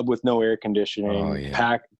a club with no air conditioning,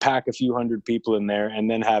 pack a few hundred people in there,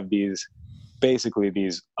 and then have these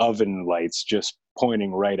oven lights just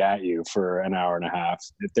pointing right at you for an hour and a half.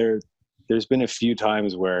 There's been a few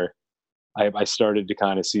times where I started to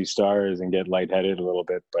kind of see stars and get lightheaded a little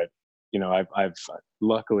bit, but I've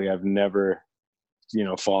luckily never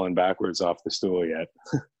fallen backwards off the stool yet.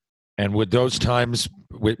 And with those times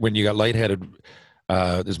when you got lightheaded,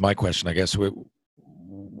 this is my question, I guess.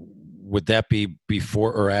 Would that be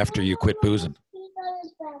before or after you quit boozing?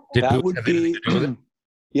 That would be.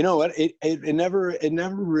 You know what? It never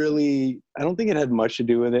really. I don't think it had much to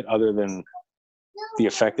do with it, other than the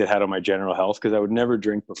effect it had on my general health. Because I would never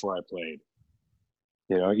drink before I played.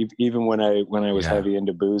 Even when I was heavy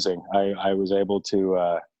into boozing, I was able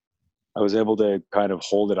to kind of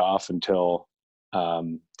hold it off until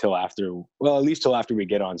after. Well, at least till after we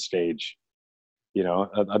get on stage.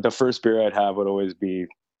 The first beer I'd have would always be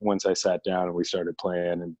once I sat down and we started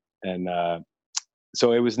playing, and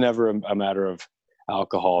so it was never a matter of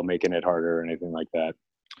alcohol making it harder or anything like that.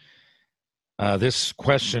 This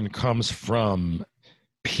question comes from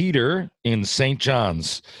Peter in St.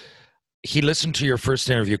 John's. He listened to your first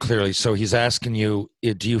interview clearly, so he's asking you,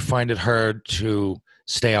 do you find it hard to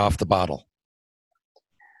stay off the bottle?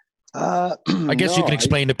 I guess you can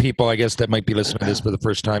explain to people, I guess, that might be listening to this for the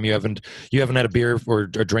first time. You haven't had a beer or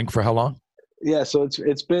a drink for how long? Yeah, so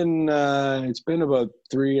it's been about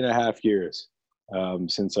 3.5 years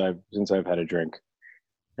since I've had a drink,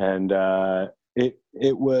 and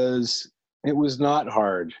it was not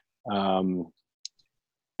hard.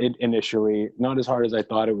 It initially not as hard as I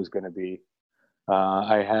thought it was going to be.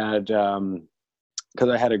 I had because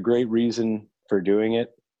I had a great reason for doing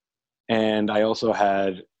it, and I also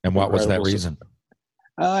had. And what was that reason?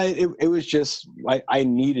 It was just I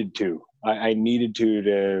needed to. I needed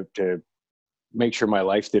to make sure my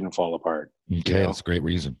life didn't fall apart. Okay, that's a great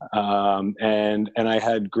reason. And I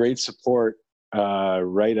had great support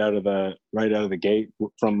right out of the gate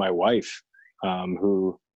from my wife,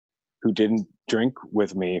 who didn't drink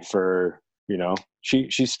with me for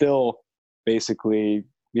she still basically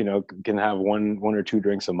can have one or two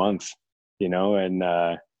drinks a month,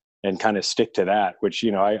 and kind of stick to that, which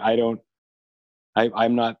I'm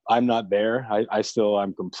not there.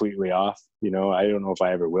 I'm completely off. I don't know if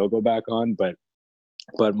I ever will go back on, but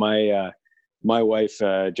my wife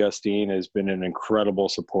Justine has been an incredible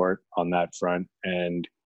support on that front, and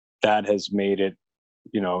that has made it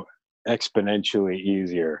exponentially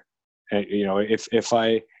easier. And, if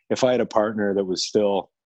I had a partner that was still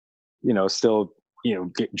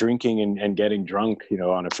drinking and getting drunk,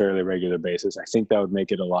 on a fairly regular basis, I think that would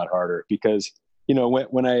make it a lot harder, because,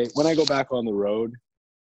 when I go back on the road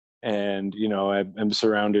and, I'm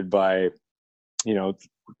surrounded by,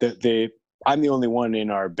 I'm the only one in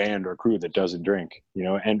our band or crew that doesn't drink,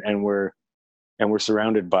 and we're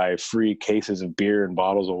surrounded by free cases of beer and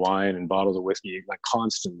bottles of wine and bottles of whiskey, like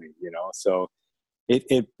constantly, so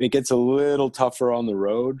it gets a little tougher on the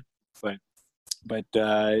road, but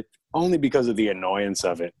only because of the annoyance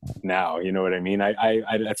of it now. You know what I mean?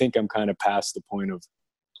 I think I'm kind of past the point of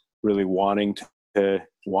really wanting to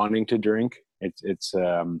drink.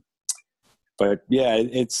 But yeah,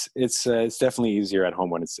 it's definitely easier at home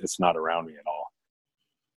when it's not around me at all.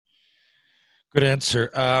 Good answer.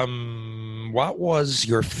 What was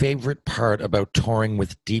your favorite part about touring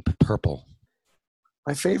with Deep Purple?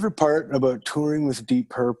 My favorite part about touring with Deep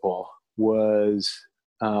Purple was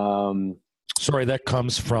sorry, that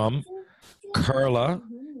comes from Carla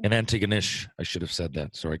in Antigonish. I should have said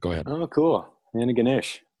that. Sorry, go ahead. Oh, cool.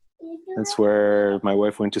 Antigonish. That's where my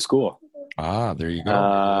wife went to school. Ah, there you go.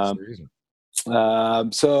 That's the reason.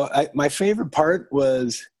 So my favorite part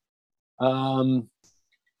was,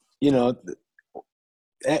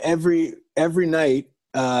 every night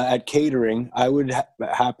at catering, I would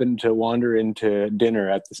happen to wander into dinner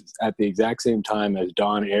at the exact same time as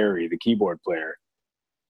Don Airy, the keyboard player.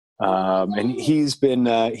 And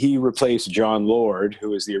he replaced John Lord, who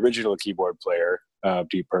was the original keyboard player of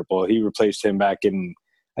Deep Purple. He replaced him back in,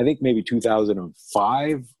 I think, maybe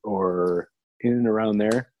 2005 or in and around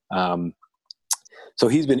there. So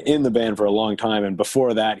he's been in the band for a long time. And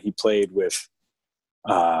before that, he played with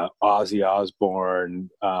Ozzy Osbourne,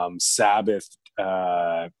 Sabbath,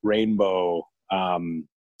 Rainbow,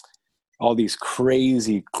 all these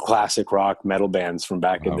crazy classic rock metal bands from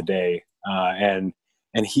back in the day.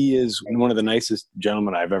 And he is one of the nicest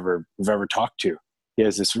gentlemen I've ever talked to. He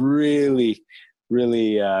has this really,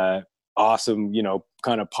 really awesome,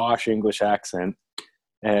 kind of posh English accent.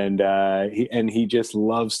 And he just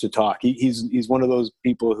loves to talk. He's one of those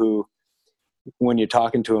people who, when you're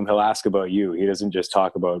talking to him, he'll ask about you. He doesn't just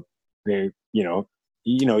talk about he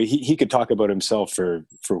could talk about himself for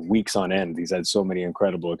weeks on end. He's had so many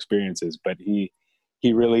incredible experiences, but he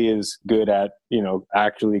really is good at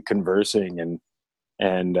actually conversing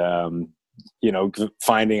and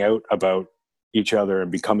finding out about each other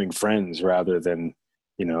and becoming friends, rather than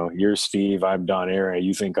you're Steve, I'm Don Aaron,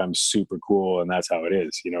 you think I'm super cool, and that's how it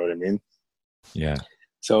is. You know what I mean? Yeah.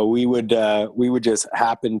 So we would just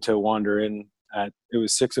happen to wander in it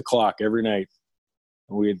was 6:00 every night.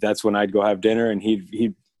 That's when I'd go have dinner, and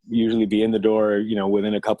he'd usually be in the door,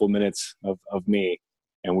 within a couple minutes of me,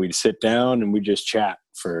 and we'd sit down and we'd just chat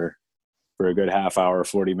for a good half hour,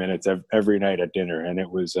 40 minutes every night at dinner. And it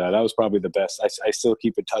was, that was probably the best. I still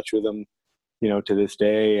keep in touch with him, to this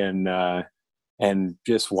day, and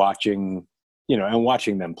just watching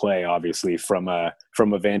them play, obviously from a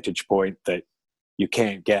vantage point that you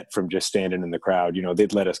can't get from just standing in the crowd.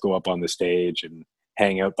 They'd let us go up on the stage and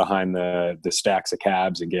hang out behind the stacks of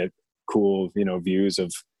cabs and get cool, views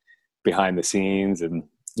of behind the scenes. And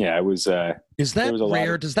yeah, it was, is that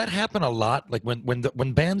rare? Does that happen a lot? Like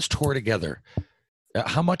when bands tour together,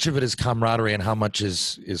 how much of it is camaraderie and how much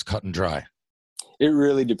is cut and dry? It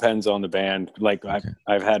really depends on the band. Like okay.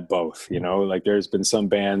 I've had both, like there's been some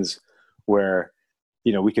bands where,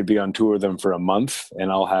 we could be on tour with them for a month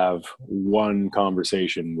and I'll have one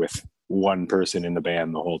conversation with one person in the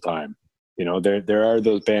band the whole time. There are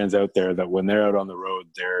those bands out there that when they're out on the road,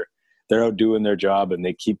 they're out doing their job and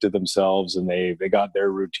they keep to themselves and they got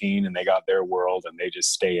their routine and they got their world and they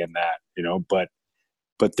just stay in that,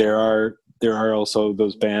 but there are also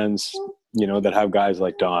those bands, that have guys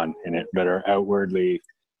like Don in it that are outwardly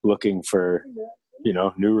looking for,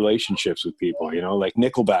 new relationships with people, like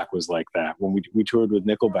Nickelback was like that. When we toured with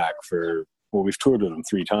Nickelback we've toured with them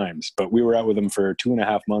 3 times, but we were out with them for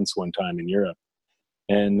 2.5 months one time in Europe.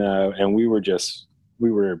 And we were,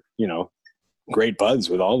 great buds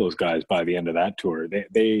with all those guys by the end of that tour.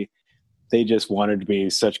 They just wanted to be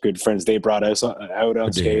such good friends. They brought us out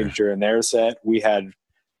on stage during their set. We had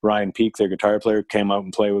Ryan Peake, their guitar player, came out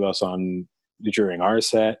and played with us during our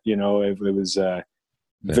set. It was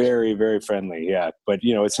very, very friendly. Yeah. But,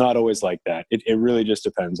 it's not always like that. It really just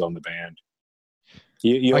depends on the band.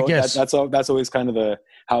 I guess that's always kind of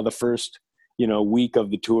how the first, week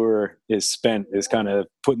of the tour is spent, is kind of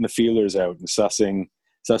putting the feelers out and sussing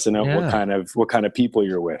out what kind of people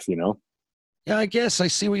you're with, Yeah, I guess I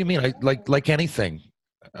see what you mean. I like anything.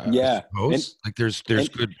 Yeah. Like there's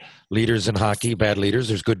good leaders in hockey, bad leaders.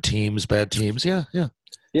 There's good teams, bad teams. Yeah. Yeah.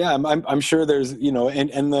 Yeah. I'm sure there's, and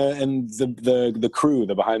the crew,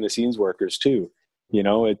 the behind the scenes workers too,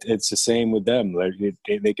 it's the same with them.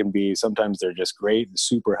 They can be, sometimes they're just great and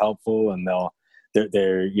super helpful and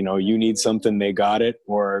they're you need something, they got it.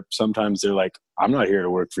 Or sometimes they're like, I'm not here to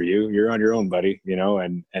work for you. You're on your own, buddy,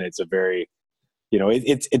 and it's a very,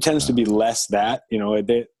 it tends to be less that,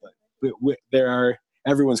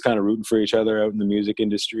 everyone's kind of rooting for each other out in the music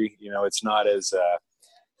industry. It's not as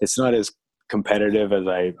competitive as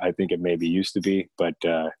I think it maybe used to be, but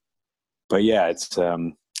yeah, it's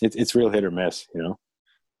real hit or miss,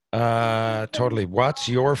 Totally. What's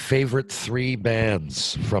your favorite 3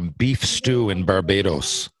 bands from Beef Stew in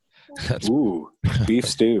Barbados? Ooh, Beef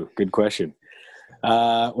Stew. Good question.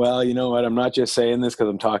 Well, you know what? I'm not just saying this because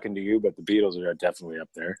I'm talking to you, but the Beatles are definitely up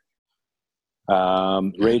there.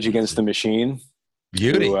 Rage Against the Machine.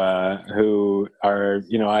 Beauty. Who are,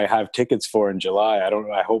 I have tickets for in July.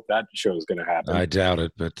 I hope that show is going to happen. I doubt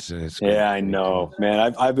it, but it's good. Yeah, I know,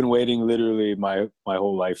 man. I've been waiting literally my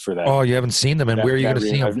whole life for that. Oh, you haven't seen them, and where are you going to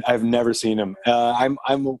see them? I've never seen them. I'm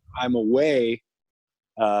away.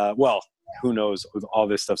 Well, who knows? All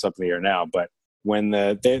this stuff's up in the air now. But when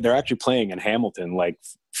they're actually playing in Hamilton, like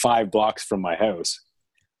 5 blocks from my house.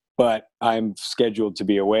 But I'm scheduled to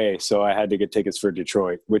be away, so I had to get tickets for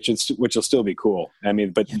Detroit, which will still be cool. I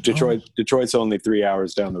mean, but Detroit's only 3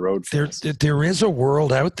 hours down the road. There is a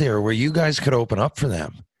world out there where you guys could open up for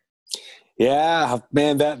them. Yeah,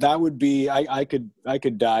 man, that would be. I could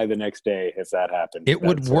die the next day if that happened. It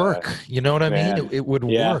would work. You know what I mean? It would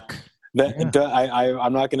work.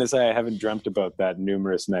 I'm not going to say I haven't dreamt about that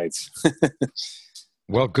numerous nights.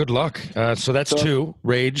 Well, good luck. So that's 2.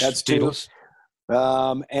 Rage. That's Beatles. 2. You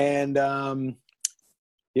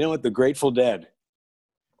know what? The Grateful Dead.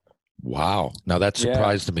 Wow. Now that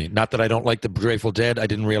surprised me. Not that I don't like the Grateful Dead. I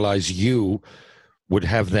didn't realize you would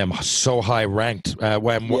have them so high ranked. For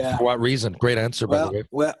what reason? Great answer, by the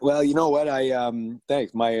way. Well, you know what?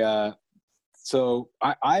 Thanks. So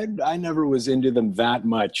I never was into them that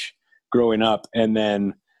much growing up. And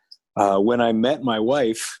then when I met my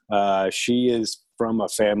wife, she is from a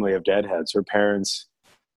family of Deadheads. Her parents,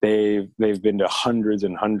 they've been to hundreds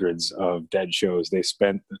and hundreds of Dead shows. They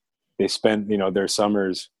spent their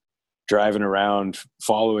summers driving around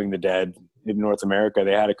following the Dead in North America.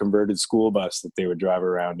 They had a converted school bus that they would drive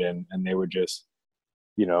around in, and they would just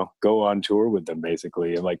go on tour with them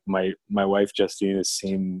basically. Like my wife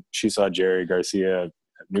Justine she saw Jerry Garcia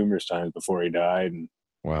numerous times before he died, and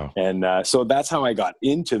Wow. And so that's how I got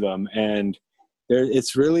into them. And that's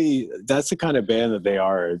the kind of band that they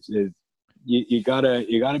are. You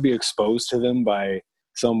gotta be exposed to them by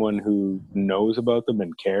someone who knows about them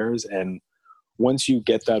and cares. And once you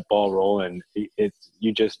get that ball rolling,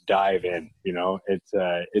 you just dive in.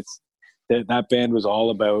 That band was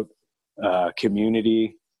all about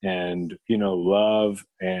community and love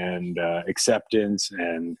and acceptance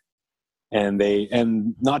and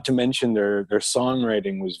not to mention their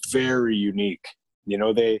songwriting was very unique.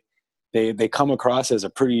 They come across as a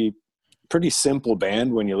pretty simple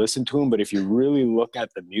band when you listen to them, but if you really look at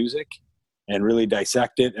the music and really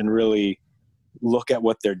dissect it and really look at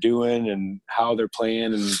what they're doing and how they're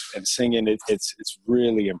playing and singing, it's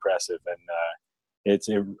really impressive. And it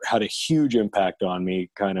had a huge impact on me,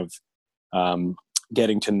 kind of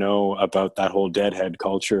getting to know about that whole Deadhead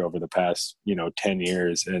culture over the past 10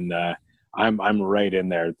 years. And I'm right in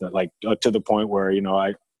there, like to the point where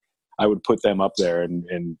I would put them up there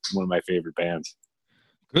in one of my favorite bands.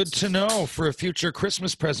 Good to know for a future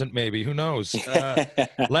Christmas present, maybe. Who knows?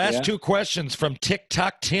 Last two questions from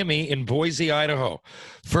TikTok Timmy in Boise, Idaho.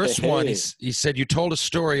 First one, he said, you told a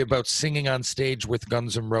story about singing on stage with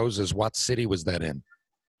Guns N' Roses. What city was that in?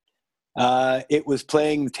 It was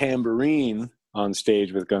playing tambourine on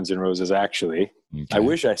stage with Guns N' Roses, actually. Okay. I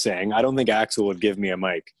wish I sang. I don't think Axl would give me a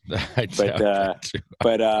mic.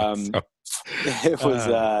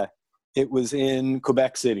 It was in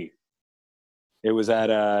Quebec City. It was at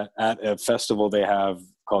a festival they have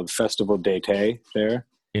called Festival d'été there.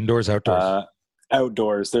 Indoors, outdoors?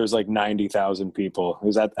 Outdoors. There's like 90,000 people. It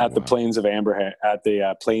was at the Plains of Abraham,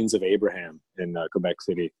 in Quebec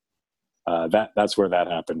City. That's where that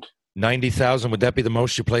happened. 90,000. Would that be the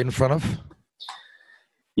most you played in front of?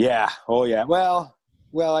 Yeah. Oh, yeah. Well.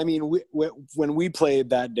 I mean, when we played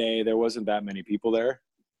that day, there wasn't that many people there,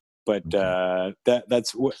 but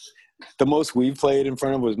that's what the most we've played in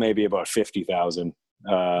front of was maybe about 50,000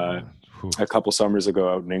 a couple summers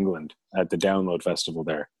ago out in England at the Download Festival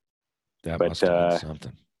there. That must have been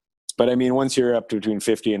something. But I mean, once you're up to between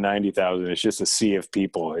 50 and 90,000, it's just a sea of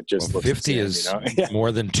people. It just looks 50 insane, is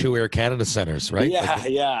more than 2 Air Canada centers, right?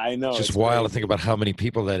 Yeah, I know. It's just wild to think about how many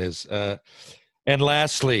people that is. And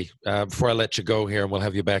lastly, before I let you go here, and we'll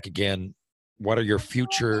have you back again, what are your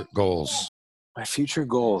future goals? My future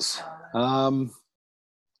goals? Well,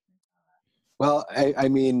 I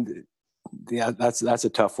mean, yeah, that's a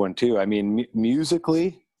tough one too. I mean,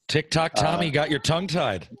 musically, TikTok Tommy got your tongue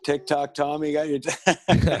tied. TikTok Tommy got your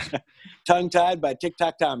tongue tied by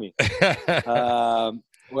TikTok Tommy.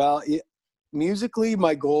 Well, musically,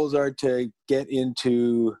 my goals are to get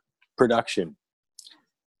into production.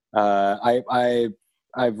 I've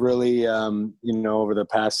really, over the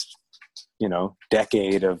past,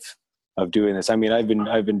 decade of doing this. I mean, I've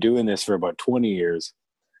been doing this for about 20 years.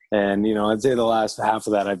 And, I'd say the last half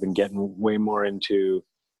of that, I've been getting way more into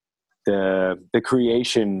the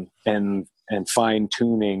creation and fine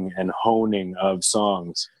tuning and honing of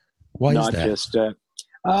songs. Why Not is that?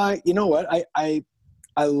 Just, you know what? I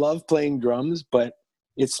love playing drums, but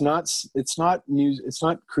it's not music. It's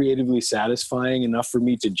not creatively satisfying enough for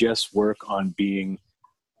me to just work on being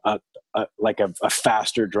a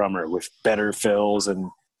faster drummer with better fills,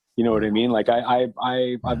 and you know what I mean. Like I've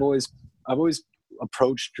always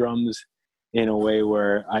approached drums in a way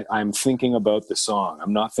where I'm thinking about the song.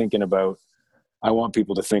 I'm not thinking about. I want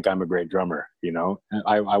people to think I'm a great drummer.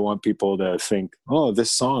 I want people to think, oh,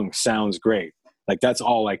 this song sounds great. Like that's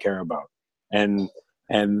all I care about. And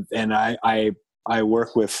I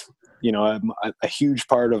work with, a huge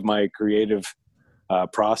part of my creative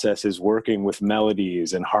process is working with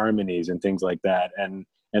melodies and harmonies and things like that. And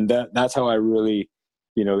that's how I really,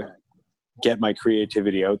 get my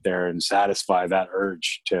creativity out there and satisfy that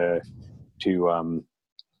urge to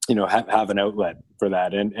have an outlet for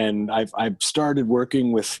that. And I've started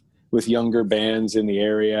working with younger bands in the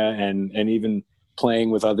area and even playing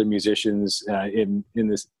with other musicians in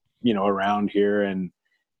this, around here. And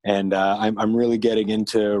I'm really getting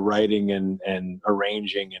into writing and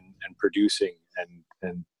arranging and producing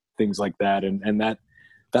and things like that. And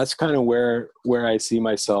that's kind of where I see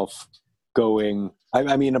myself going.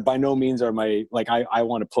 I mean, by no means are my, like, I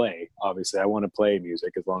want to play, obviously. I want to play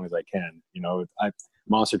music as long as I can. You know,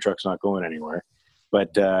 Monster Truck's not going anywhere.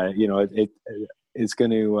 But, you know, it's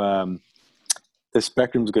going to, the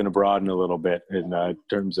spectrum's going to broaden a little bit in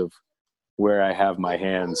terms of where I have my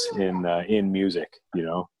hands in music, you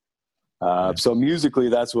know. So musically,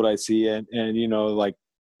 that's what I see. And, you know, like,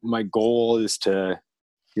 my goal is to,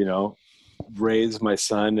 you know, raise my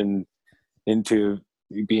son into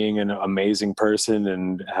being an amazing person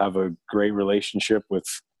and have a great relationship with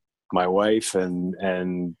my wife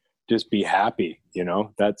and just be happy. You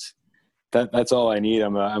know, that's all I need.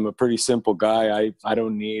 I'm a pretty simple guy. I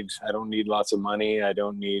don't need lots of money. I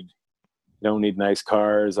don't need nice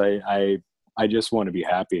cars. I just want to be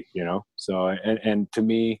happy, you know? So, and to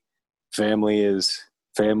me, family is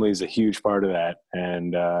a huge part of that.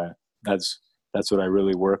 And, that's what I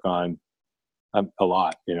really work on a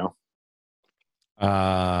lot, you know?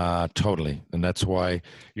 Totally. And that's why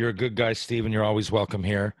you're a good guy, Stephen. You're always welcome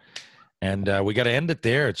here. And we got to end it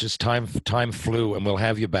there. It's just time flew, and we'll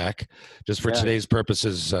have you back. Just for today's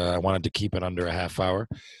purposes, I wanted to keep it under a half hour.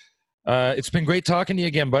 It's been great talking to you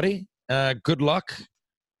again, buddy. Good luck.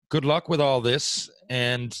 Good luck with all this.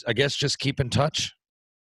 And I guess just keep in touch.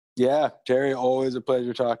 Yeah, Terry, always a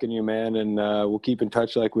pleasure talking to you, man. And we'll keep in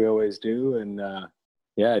touch like we always do. And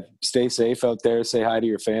yeah, stay safe out there. Say hi to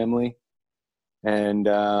your family. And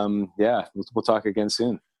yeah, we'll talk again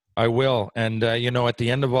soon. I will. And, you know, at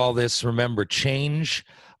the end of all this, remember, change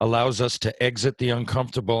allows us to exit the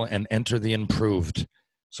uncomfortable and enter the improved.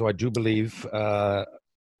 So I do believe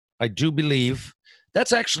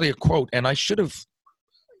that's actually a quote. And I should have,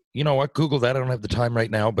 you know what, Google that. I don't have the time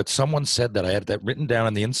right now, but someone said that. I had that written down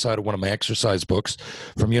on the inside of one of my exercise books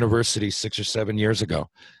from university 6 or 7 years ago.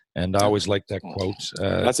 And I always like that quote.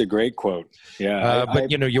 That's a great quote. Yeah.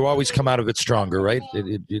 But, you know, you always come out of it stronger, right?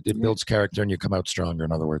 It builds character and you come out stronger,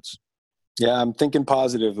 in other words. Yeah, I'm thinking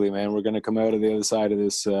positively, man. We're going to come out of the other side of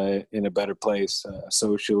this in a better place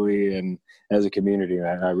socially and as a community.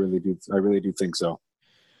 I really do think so.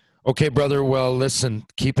 Okay, brother. Well, listen,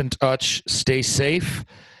 keep in touch, stay safe,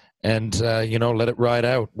 and, you know, let it ride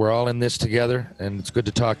out. We're all in this together, and it's good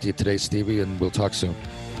to talk to you today, Stevie, and we'll talk soon.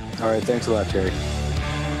 All right. Thanks a lot, Terry.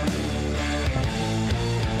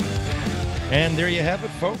 And there you have it,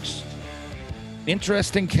 folks.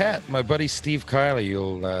 Interesting cat, my buddy Steve Kiley.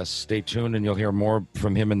 You'll stay tuned and you'll hear more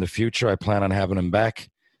from him in the future. I plan on having him back.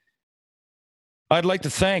 I'd like to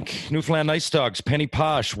thank Newfoundland Ice Dogs, Penny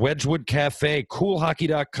Posh, Wedgwood Cafe,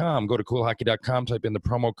 coolhockey.com. Go to coolhockey.com, type in the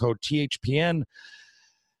promo code THPN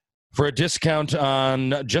for a discount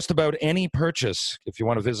on just about any purchase. If you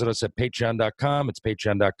want to visit us at patreon.com, it's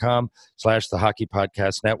patreon.com/the Hockey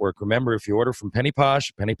Podcast Network. Remember, if you order from Penny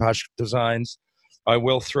Posh Designs, I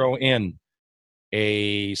will throw in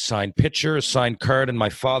a signed picture, a signed card, and my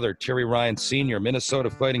father, Terry Ryan Sr., Minnesota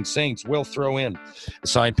Fighting Saints, will throw in a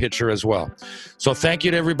signed picture as well. So thank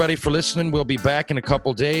you to everybody for listening. We'll be back in a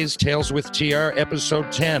couple days. Tales with TR,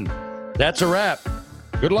 episode 10. That's a wrap.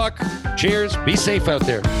 Good luck. Cheers. Be safe out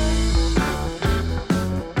there.